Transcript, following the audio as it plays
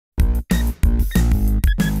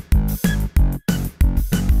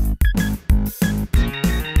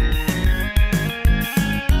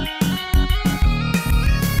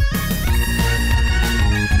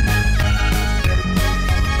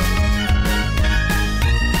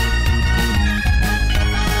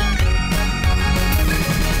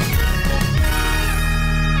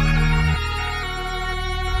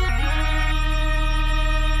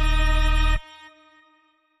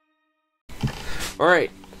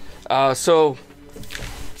Alright. So,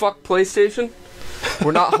 fuck PlayStation.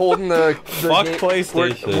 We're not holding the fuck game.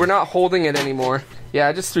 PlayStation. We're not holding it anymore. Yeah,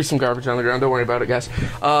 I just threw some garbage on the ground. Don't worry about it, guys.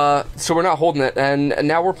 So we're not holding it, and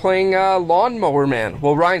now we're playing Lawnmower Man.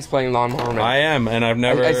 Well, Ryan's playing Lawnmower Man. I am, and I've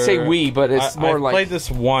never... I say we, but it's more I've like... played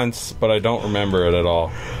this once, but I don't remember it at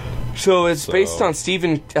all. So it's based on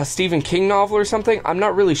a Stephen King novel or something? I'm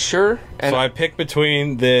not really sure. And so I picked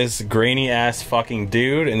between this grainy-ass fucking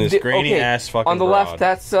dude and this grainy-ass fucking on the broad. left,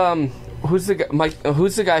 that's... who's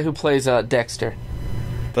the guy who plays Dexter?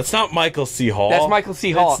 That's not Michael C. Hall. That's Michael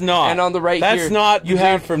C. Hall. That's not. And on the right here... That's not you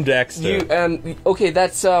have from Dexter. Okay,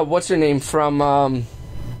 that's, what's her name from,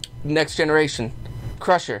 Next Generation?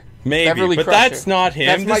 Crusher. Maybe, Beverly but Crusher. That's not him.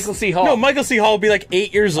 That's Michael C. Hall. No, Michael C. Hall will be like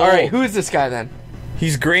 8 years old. Alright, who is this guy then?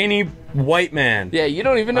 He's grainy white man. Yeah, you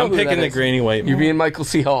don't even know I'm who that picking the is. grainy white man. You're being Michael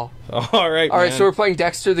C. Hall. Alright, Alright, so we're playing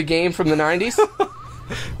Dexter the game from the 90s?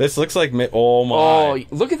 This looks like... Oh, my. Oh,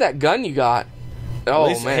 look at that gun you got. Oh,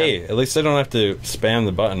 man. Hey, at least I don't have to spam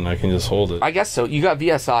the button. I can just hold it. I guess so. You got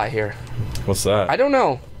VSI here. What's that? I don't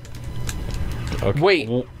know. Okay.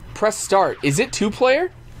 Wait, press start. Is it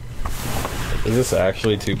two-player? Is this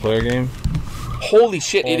actually a two-player game? Holy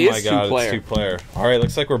shit, it is Oh my god, two-player. it's two-player. Alright,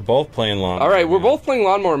 looks like we're both playing Lawnmower. Alright, we're both playing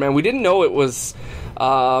Lawnmower Man. We didn't know it was...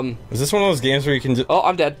 Is this one of those games where you can just... Oh,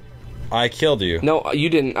 I'm dead. I killed you. No, you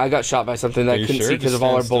didn't. I got shot by something that I couldn't see because of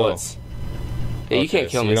all our bullets. Yeah, you can't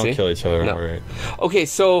kill me, we don't see? kill each other, No. alright. Okay,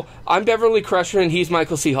 so I'm Beverly Crusher and he's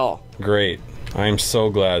Michael C. Hall. Great. I'm so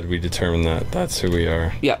glad we determined that. That's who we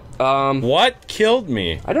are. Yeah. What killed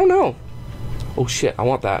me? I don't know. Oh shit, I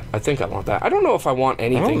want that. I think I want that. I don't know if I want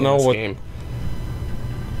anything in this game.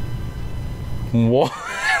 What?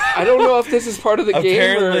 I don't know if this is part of the game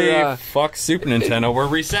Apparently, or... fuck Super Nintendo. We're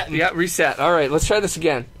resetting. Yeah, reset. Alright, let's try this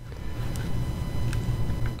again.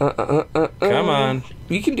 Come on.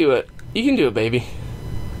 You can do it. You can do it, baby.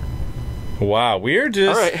 Wow, we're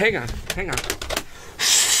just... Alright, hang on. Hang on.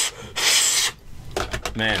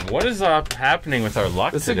 Man, what is happening with our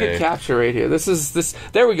luck This today? is a good capture right here. This.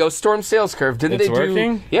 There we go. Storm Sales Curve. Didn't It's they do?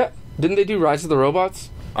 working? Yeah. Didn't they do Rise of the Robots?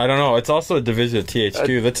 I don't know. It's also a division of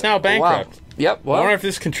THQ that's now bankrupt. Wow. Yep. Well, I wonder if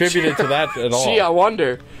this contributed to that at all. Gee, I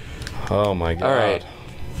wonder. Oh my god. All right.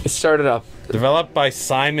 It started up. Developed by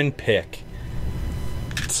Simon Pick.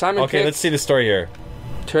 Simon Okay, Pick, let's see the story here.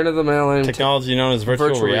 Turn of the Millennium. Technology known as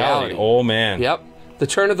virtual reality. Oh man. Yep. The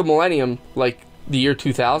turn of the millennium, like the year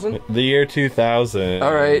 2000. The year 2000.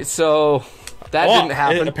 All right, so that didn't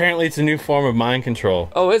happen. Apparently, it's a new form of mind control.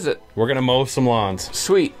 Oh, is it? We're gonna mow some lawns.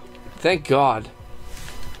 Sweet. Thank God.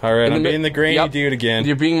 All right, I'm being the grainy dude again.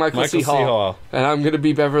 You're being Michael C. Hall. And I'm gonna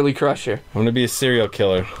be Beverly Crusher. I'm gonna be a serial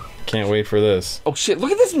killer. Can't wait for this. Oh shit!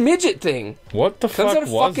 Look at this midget thing. What the fuck was that?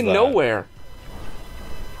 Comes out of fucking nowhere.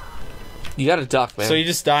 You gotta duck, man. So you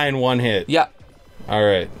just die in one hit. Yep. All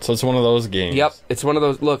right, so it's one of those games. Yep, it's one of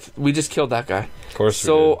those. Look, we just killed that guy. Of course.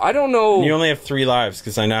 So I don't know. And you only have 3 lives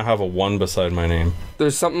because I now have a 1 beside my name.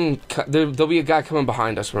 There's something. There'll be a guy coming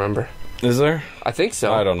behind us. Remember? Is there? I think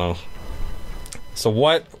so. I don't know. So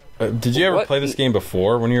what? Did you ever play this game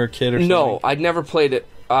before when you were a kid or something? No, I'd never played it.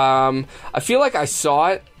 I feel like I saw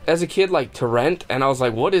it as a kid, like to rent, and I was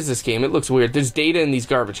like, "What is this game? It looks weird." There's data in these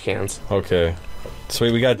garbage cans. Okay.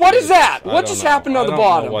 Sweet, we got. What is that? What just happened on the bottom?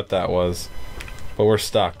 I don't know what that was, but we're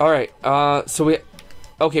stuck. All right. So we.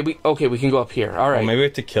 Okay, we can go up here. All right. Well, maybe we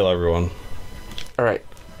have to kill everyone. All right.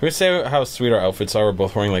 Can we say how sweet our outfits are? We're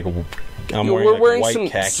both wearing like. We're wearing white some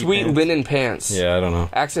khaki sweet pants. linen pants. Yeah, I don't know.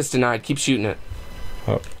 Access denied. Keep shooting it.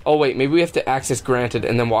 Oh. Oh wait, maybe we have to access granted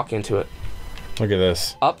and then walk into it. Look at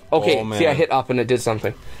this. Up. Okay. Oh, man. See, I hit up and it did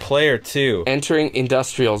something. Player 2. Entering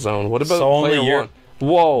industrial zone. What about So only player you're- 1?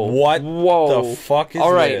 Whoa. What Whoa. the fuck is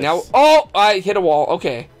All right, this? now. Oh, I hit a wall.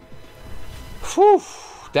 Okay. Whew.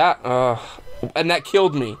 That. And that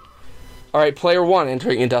killed me. All right, player 1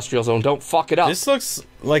 entering industrial zone. Don't fuck it up. This looks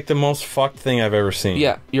like the most fucked thing I've ever seen.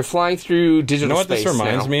 Yeah, you're flying through digital You know what space this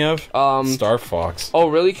reminds me of? Star Fox. Oh,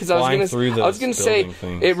 really? Because I was gonna say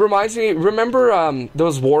things. it reminds me. Remember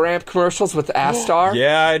those War Amp commercials with Astar?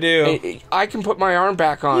 Yeah, I do. I can put my arm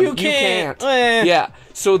back on. You can't. Yeah.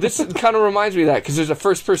 So this kind of reminds me of that because there's a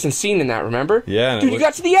first-person scene in that. Remember? Yeah. Dude, you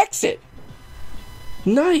got to the exit.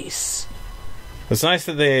 Nice. It's nice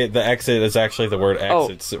that the exit is actually the word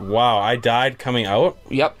exit. Oh. Wow, I died coming out?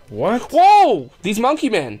 Yep. What? Whoa! These monkey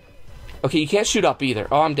men. Okay, you can't shoot up either.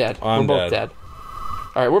 Oh, I'm dead. I'm We're both dead.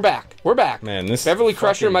 All right, we're back. We're back. Man, this Beverly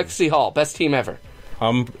Crusher, Michael C. Hall, best team ever.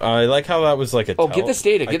 I like how that was like a. Oh, get this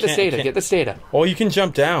data. Get this data. Get this data. Oh, you can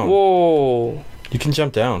jump down. Whoa. You can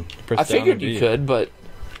jump down. I figured you could, but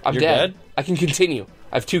I'm dead. I can continue.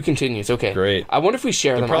 I have 2 continues. Okay. Great. I wonder if we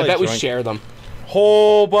share them. I bet we share them.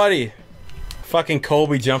 Oh, buddy. Fucking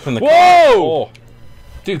Kobe jumping the car. Whoa!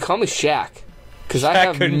 Dude, call me Shaq. Because I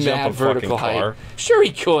have couldn't jump mad a vertical fucking height. car. Sure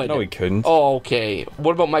he could. No, he couldn't. Oh, okay.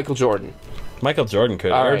 What about Michael Jordan? Michael Jordan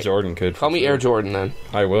could. All Air right. Jordan could. Call me Air Jordan then.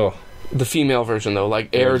 I will. The female version though, like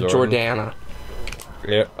Air Jordana.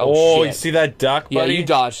 Yeah. Oh, shit. You see that duck, buddy? Yeah, you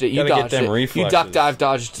dodged it. You Gotta dodged get them it. reflexes. You duck, dive,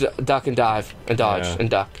 dodge, duck, and dive, and dodge, Yeah. and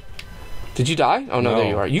duck. Did you die? Oh, no, No. there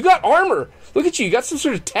you are. You got armor. Look at you. You got some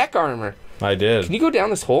sort of tech armor. I did. Can you go down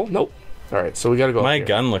this hole? Nope. All right, so we got to go My up here.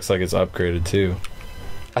 gun looks like it's upgraded, too.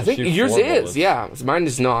 I think shoot yours 4 is. bullets. Yeah, mine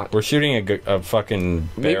is not. We're shooting a fucking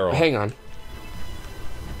barrel. Hang on.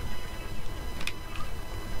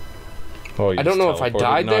 Oh, you I don't just know if I teleported?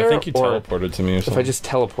 died no, there I think you or teleported to me or If something. I just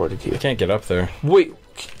teleported you. I can't get up there. Wait,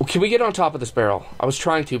 can we get on top of this barrel? I was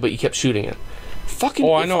trying to, but you kept shooting it. Fucking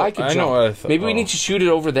Oh, if I know. I could I jump. know what Maybe we need to shoot it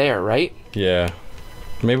over there, right? Yeah.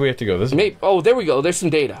 Maybe we have to go this way. Maybe. Oh, there we go. There's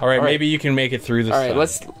some data. All right, maybe you can make it through this All right, time.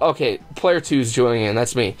 let's. Okay, player 2's joining in.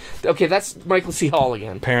 That's me. Okay, that's Michael C. Hall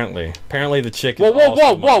again. Apparently the chick is Whoa, whoa, also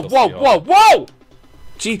whoa, whoa, Michael whoa, C. Hall. whoa, whoa!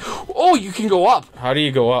 Gee, oh, you can go up. How do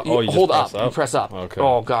you go up? Oh, you hold just up. You press up. Okay.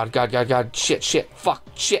 Oh God, God, God, God! Shit! Fuck!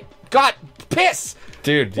 Shit! God! Piss!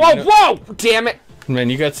 Dude. Whoa! Whoa! Damn it!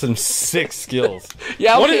 Man, you got some sick skills.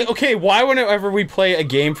 Yeah. Okay, why whenever we play a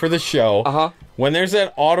game for the show, when there's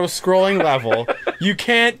an auto-scrolling level, you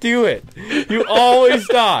can't do it. You always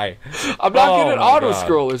die. I'm not good at my auto God.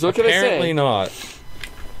 scrollers. What can I say? Apparently not.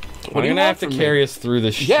 What do you I'm gonna have want to from carry me? us through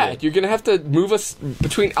this shit. Yeah, you're gonna have to move us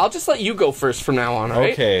between. I'll just let you go first from now on. All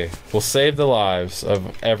right? Okay, we'll save the lives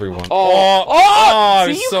of everyone. Oh!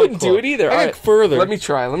 See, it's you so couldn't cool. do it either. I All got right, further. Let me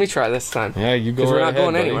try. Let me try this time. Yeah, you go Because right we're not ahead,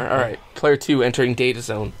 going buddy. anywhere. All right, player 2 entering data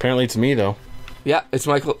zone. Apparently it's me, though. Yeah, it's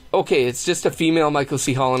Michael. Okay, it's just a female Michael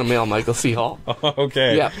C. Hall and a male Michael C. Hall.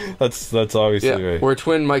 Okay. Yeah. That's obviously Yeah, right. we're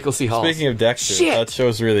twin Michael C. Halls. Speaking of Dexter, Shit. that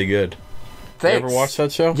show's really good. Thanks. You ever watch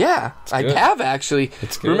that show? Yeah, I good. have actually.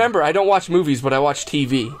 It's good. Remember, I don't watch movies, but I watch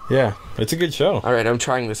TV. Yeah, it's a good show. All right, I'm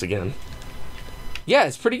trying this again. Yeah,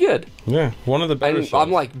 it's pretty good. Yeah, one of the better shows.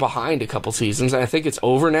 I'm like behind a couple seasons, and I think it's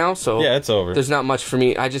over now. So Yeah, it's over. There's not much for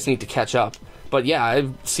me. I just need to catch up. But yeah,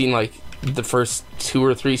 I've seen like the first 2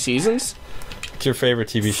 or 3 seasons. What's your favorite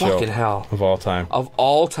TV show Fucking hell. of all time? Of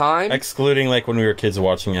all time? Excluding like when we were kids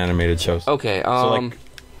watching animated shows. Okay, So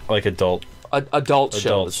like adult adult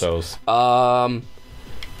shows.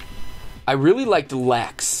 I really liked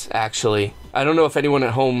Lex, actually. I don't know if anyone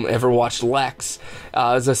at home ever watched Lex.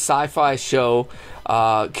 It's a sci-fi show,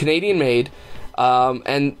 Canadian made,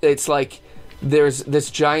 and it's like there's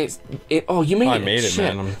this giant. You made it. I made it,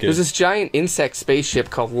 man. I'm good. There's this giant insect spaceship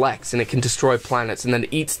called Lex, and it can destroy planets, and then it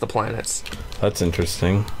eats the planets. That's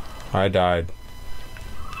interesting. I died.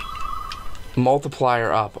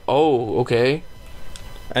 Multiplier up. Oh, okay.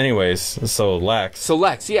 Anyways, so Lex. So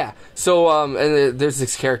Lex, yeah. So and there's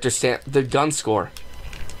this character, the gun score.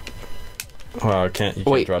 Well, you can't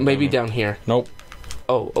Wait, drop maybe down. down here. Nope.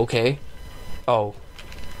 Oh, okay. Oh.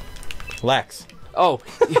 Lex. Oh.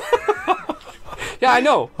 Yeah, I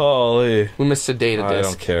know. Holy. We missed a data I disc.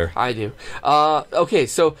 don't care. I do. Okay,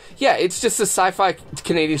 so yeah, it's just a sci-fi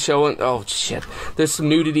Canadian show, and oh shit, there's some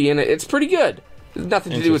nudity in it. It's pretty good. There's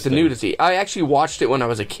nothing to do with the nudity. I actually watched it when I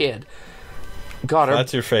was a kid. God,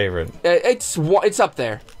 That's your favorite. it's up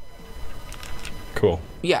there. Cool.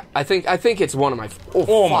 Yeah, I think it's one of my.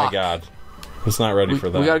 Oh fuck. my god. It's not ready for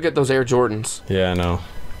that. We gotta get those Air Jordans. Yeah, I know.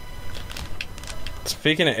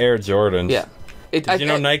 Speaking of Air Jordans. Yeah. Did you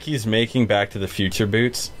know Nike's making Back to the Future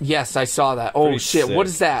boots? Yes, I saw that. Oh Pretty shit, sick. what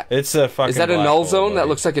is that? It's a fucking. Is that a black null hole, zone? buddy. That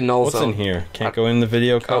looks like a null What's zone. in here? Can't go in the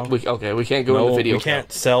video call. We can't go in the video. We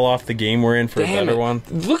can't sell off the game we're in for Damn a better it. one.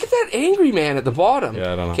 Look at that angry man at the bottom.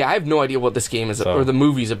 Yeah, I don't know. Okay, I have no idea what this game is or the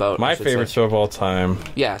movie's about. My I should favorite say. show of all time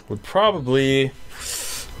Yeah. would probably.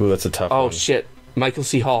 Ooh, that's a tough one. Oh shit. Michael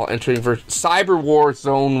C. Hall entering Cyber War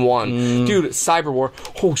Zone 1. Dude, Cyber War.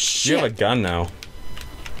 Oh shit. You have a gun now.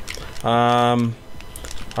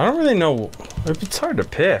 I don't really know. It's hard to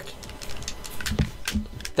pick.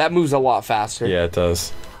 That moves a lot faster. Yeah, it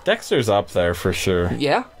does. Dexter's up there for sure.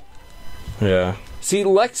 Yeah? Yeah. See,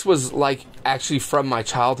 Lex was like actually from my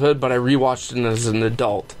childhood, but I rewatched it as an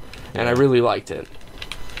adult, and I really liked it.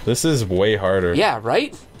 This is way harder. Yeah,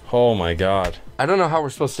 right? Oh my god. I don't know how we're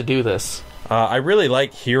supposed to do this. I really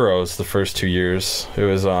liked Heroes the first 2 years it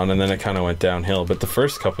was on, and then it kind of went downhill. But the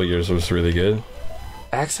first couple years was really good.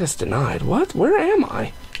 Access denied. What? Where am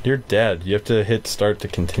I? You're dead. You have to hit start to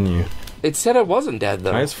continue. It said I wasn't dead, though.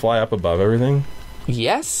 Can I just fly up above everything?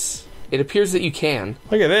 Yes. It appears that you can.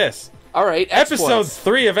 Look at this. All right, Episode exploits.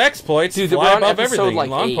 3 of Exploits. Dude, fly we're on above episode, everything. like,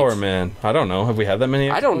 Lawnmower 8. Man. I don't know. Have we had that many?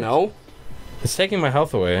 I don't know. It's taking my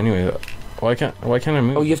health away anyway. Why can't I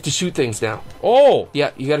move? Oh, you have to shoot things now. Oh!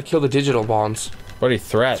 Yeah, you gotta kill the digital bombs. Buddy,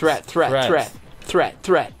 threats. Threat.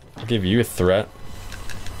 I'll give you a threat.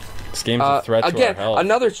 This game's a threat to our again, health.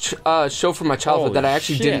 another show from my childhood that I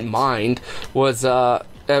actually didn't mind was, when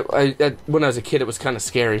I was a kid, it was kind of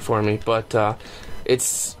scary for me, but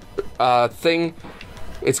it's a thing,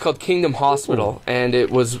 it's called Kingdom Hospital, and it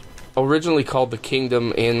was originally called The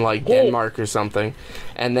Kingdom in, like, Denmark or something,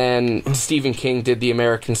 and then Stephen King did the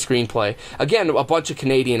American screenplay. Again, a bunch of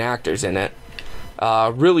Canadian actors in it.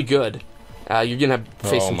 Really good. You're gonna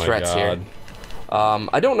face some threats here.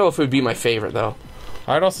 I don't know if it would be my favorite, though.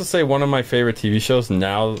 I'd also say one of my favorite TV shows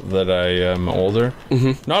now that I am older.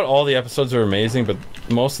 Not all the episodes are amazing, but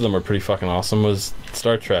most of them are pretty fucking awesome. Was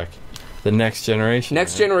Star Trek, The Next Generation.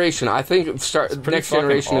 Next Generation, I think Next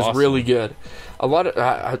Generation is really good. A lot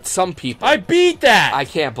of some people. I beat that. I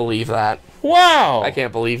can't believe that. Wow. I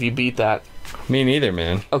can't believe you beat that. Me neither,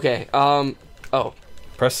 man. Okay. Oh.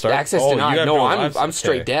 Press start. Access denied. No, I'm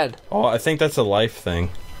straight dead. Oh, I think that's a life thing.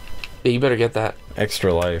 Yeah, you better get that.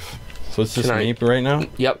 Extra life. So it's just me right now?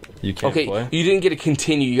 Yep. You can't play? You didn't get to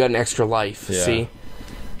continue. You got an extra life. Yeah. See?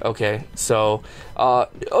 Okay, so... oh,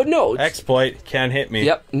 no. Exploit. Can't hit me.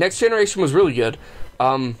 Yep. Next Generation was really good.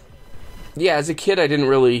 Yeah, as a kid, I didn't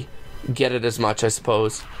really get it as much, I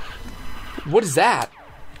suppose. What is that?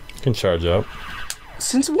 You can charge up.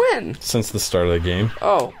 Since when? Since the start of the game.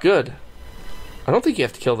 Oh, good. I don't think you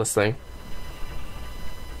have to kill this thing.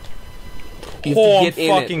 You have to get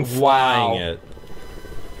fucking flying it.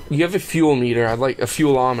 You have a fuel meter. I'd like a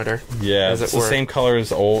fuelometer. Yeah, it's the same color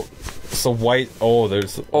as old. It's a white. Oh,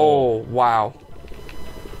 there's. Oh, wow.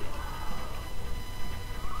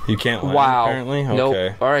 You can't land, apparently? Okay.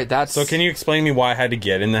 Nope. All right, that's... So can you explain me why I had to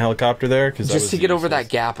get in the helicopter there? Just to get over that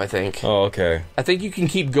gap, I think. Oh, okay. I think you can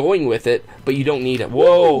keep going with it, but you don't need it.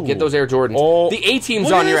 Whoa, get those Air Jordans. Oh. The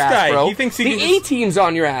A-team's on your ass, bro. He thinks he the A-team's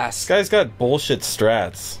on your ass. This guy's got bullshit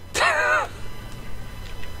strats.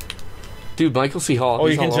 Dude, Michael C. Hall. Oh,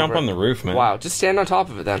 you can jump on the roof, man. Wow, just stand on top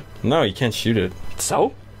of it then. No, you can't shoot it.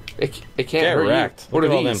 So? It can't get hurt wrecked. you. What Look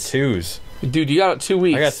are at all these? them twos. Dude, you got 2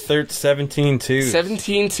 weeks. I got 17 twos.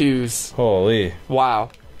 17 twos. Holy. Wow.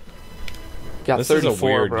 Got this 34, is a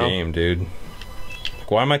weird bro. game, dude.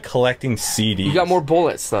 Why am I collecting CDs? You got more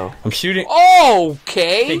bullets, though. I'm shooting...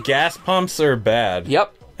 Okay! The gas pumps are bad.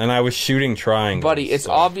 Yep. And I was shooting triangles. Buddy, it's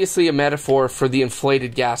obviously a metaphor for the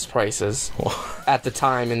inflated gas prices at the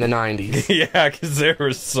time in the 90s. Yeah, because they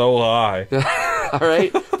were so high.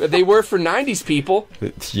 Alright? But they were for 90s people.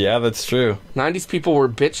 Yeah, that's true. 90s people were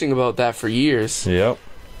bitching about that for years. Yep.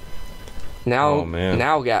 Now, oh, man.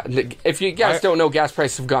 Now, if you guys don't know, gas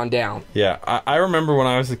prices have gone down. Yeah, I remember when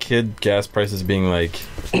I was a kid, gas prices being like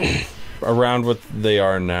around what they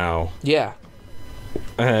are now. Yeah.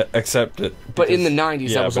 Except it. But in the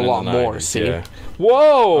 90s, that was a lot more, see? Yeah.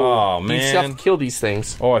 Whoa! Oh, man. You still have to kill these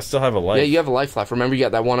things. Oh, I still have a life. Yeah, you have a life left. Remember, you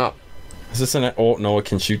got that one up. Is this an... Oh, no, it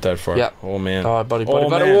can shoot that far. Yeah. Oh, man. Buddy.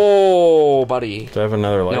 Man. Whoa, buddy. Do I have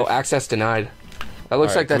another life? No, access denied. That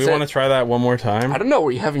looks like that's it. Do we want to try that one more time? I don't know.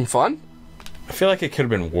 Were you having fun? I feel like it could have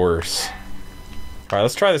been worse. Alright,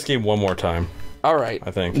 let's try this game one more time. Alright.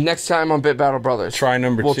 I think. Next time on BitBattleBrothers. Try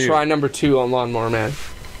number 2. We'll try number 2 on Lawnmower Man.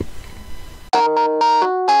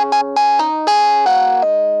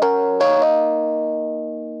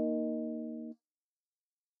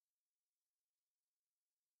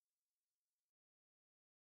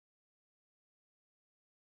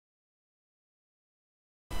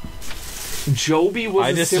 Joby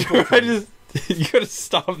was a simple thing. You gotta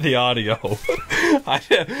stop the audio.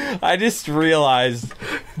 I just realized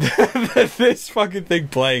that this fucking thing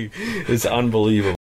playing is unbelievable.